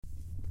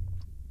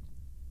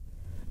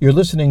You're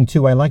listening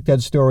to I Like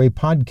That Story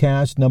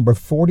podcast number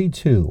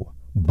 42,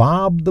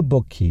 Bob the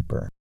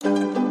Bookkeeper.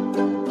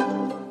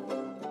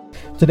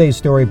 Today's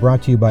story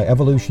brought to you by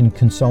Evolution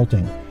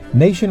Consulting,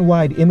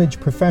 nationwide image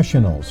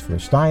professionals for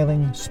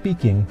styling,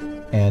 speaking,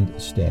 and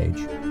stage.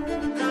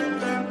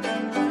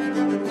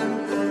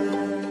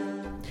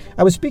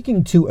 I was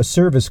speaking to a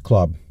service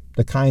club,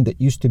 the kind that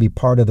used to be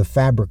part of the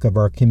fabric of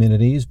our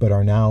communities but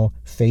are now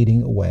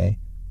fading away.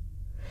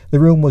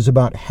 The room was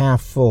about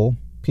half full.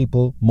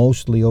 People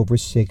mostly over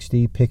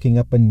 60, picking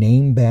up a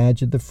name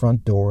badge at the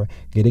front door,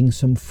 getting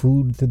some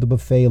food through the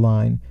buffet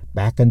line,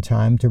 back in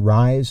time to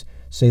rise,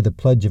 say the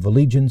Pledge of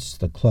Allegiance,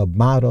 the club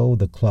motto,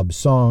 the club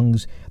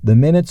songs, the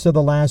minutes of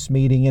the last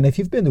meeting, and if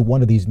you've been to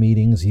one of these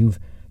meetings, you've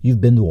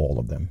been to all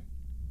of them.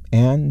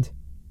 And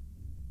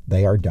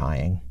they are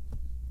dying.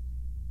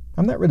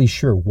 I'm not really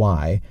sure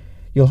why.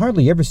 You'll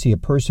hardly ever see a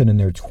person in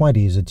their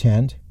 20s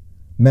attend.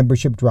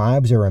 Membership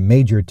drives are a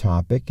major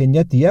topic, and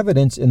yet the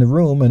evidence in the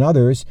room and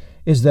others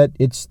is that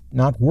it's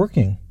not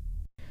working.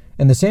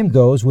 And the same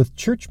goes with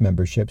church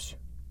memberships.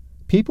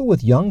 People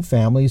with young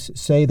families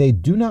say they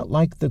do not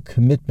like the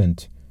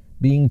commitment,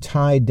 being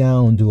tied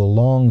down to a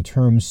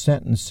long-term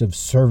sentence of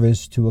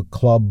service to a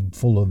club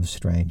full of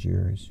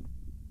strangers.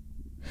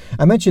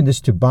 I mentioned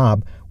this to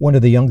Bob, one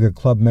of the younger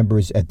club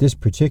members at this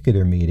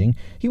particular meeting.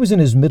 He was in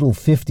his middle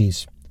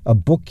 50s, a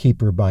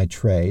bookkeeper by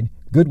trade,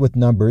 good with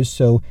numbers,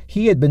 so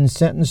he had been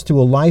sentenced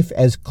to a life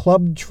as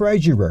club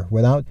treasurer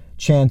without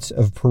chance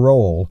of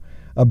parole,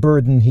 a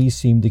burden he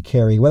seemed to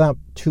carry without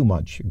too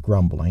much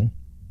grumbling.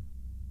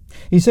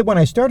 He said, when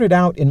I started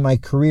out in my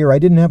career, I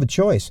didn't have a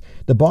choice.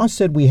 The boss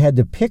said we had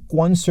to pick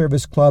one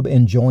service club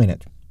and join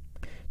it.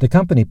 The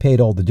company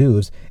paid all the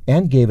dues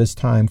and gave us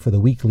time for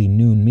the weekly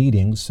noon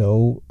meetings,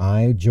 so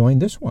I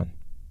joined this one.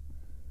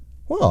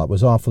 Well, it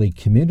was awfully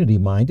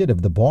community-minded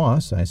of the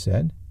boss, I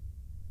said.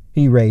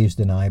 He raised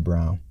an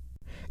eyebrow.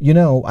 You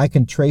know, I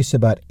can trace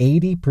about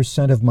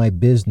 80% of my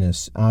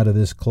business out of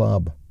this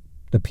club.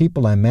 The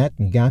people I met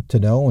and got to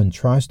know and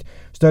trust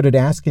started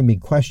asking me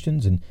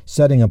questions and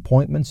setting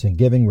appointments and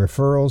giving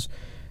referrals.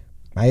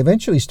 I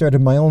eventually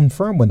started my own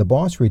firm when the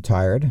boss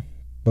retired,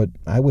 but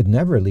I would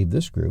never leave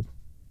this group.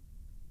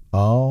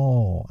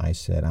 Oh, I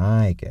said,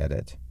 I get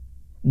it.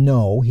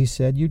 No, he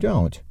said, you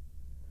don't.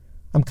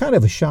 I'm kind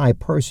of a shy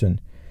person,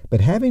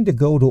 but having to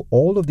go to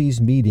all of these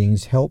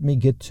meetings helped me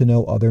get to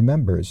know other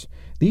members.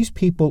 These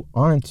people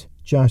aren't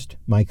just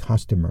my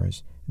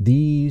customers.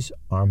 These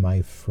are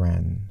my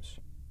friends.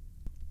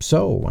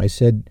 So, I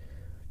said,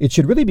 it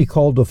should really be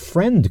called a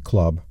friend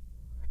club.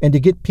 And to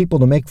get people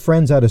to make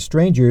friends out of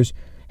strangers,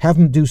 have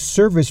them do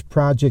service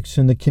projects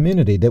in the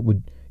community that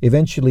would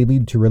eventually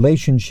lead to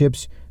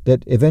relationships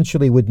that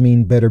eventually would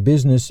mean better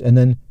business and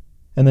then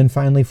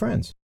finally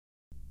friends.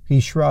 He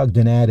shrugged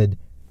and added,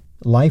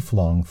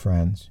 lifelong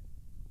friends.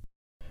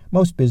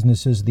 Most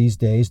businesses these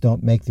days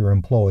don't make their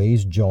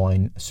employees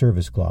join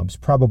service clubs,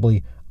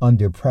 probably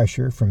under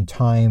pressure from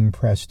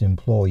time-pressed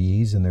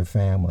employees and their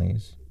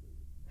families.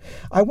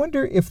 I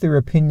wonder if their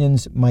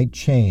opinions might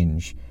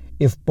change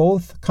if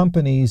both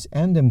companies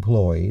and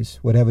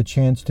employees would have a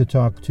chance to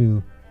talk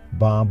to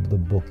Bob the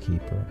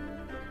Bookkeeper.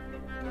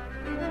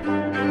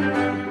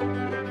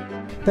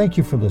 Thank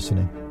you for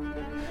listening.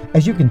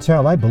 As you can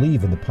tell, I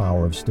believe in the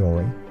power of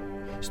story.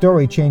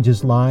 Story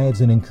changes lives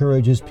and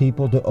encourages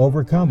people to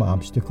overcome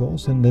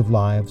obstacles and live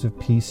lives of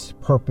peace,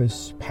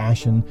 purpose,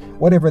 passion,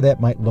 whatever that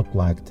might look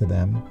like to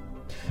them.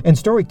 And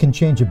story can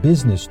change a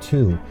business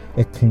too.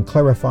 It can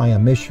clarify a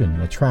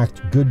mission,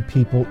 attract good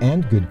people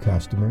and good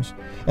customers,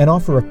 and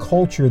offer a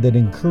culture that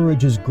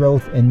encourages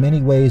growth in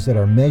many ways that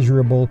are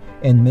measurable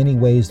and many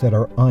ways that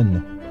are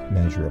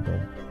unmeasurable.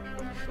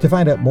 To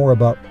find out more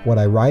about what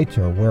I write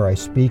or where I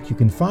speak, you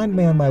can find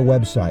me on my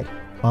website,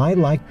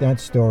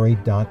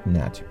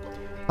 ilikethatstory.net.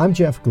 I'm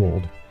Jeff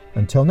Gould.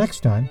 Until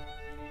next time,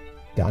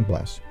 God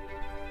bless.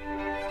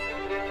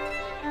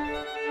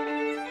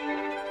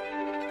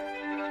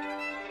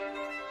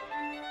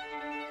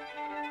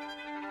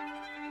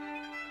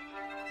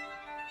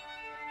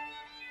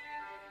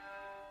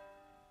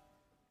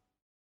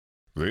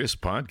 This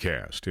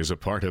podcast is a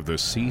part of the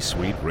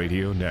C-Suite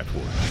Radio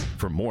Network.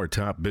 For more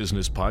top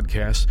business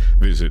podcasts,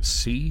 visit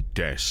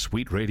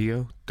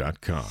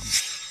c-suiteradio.com.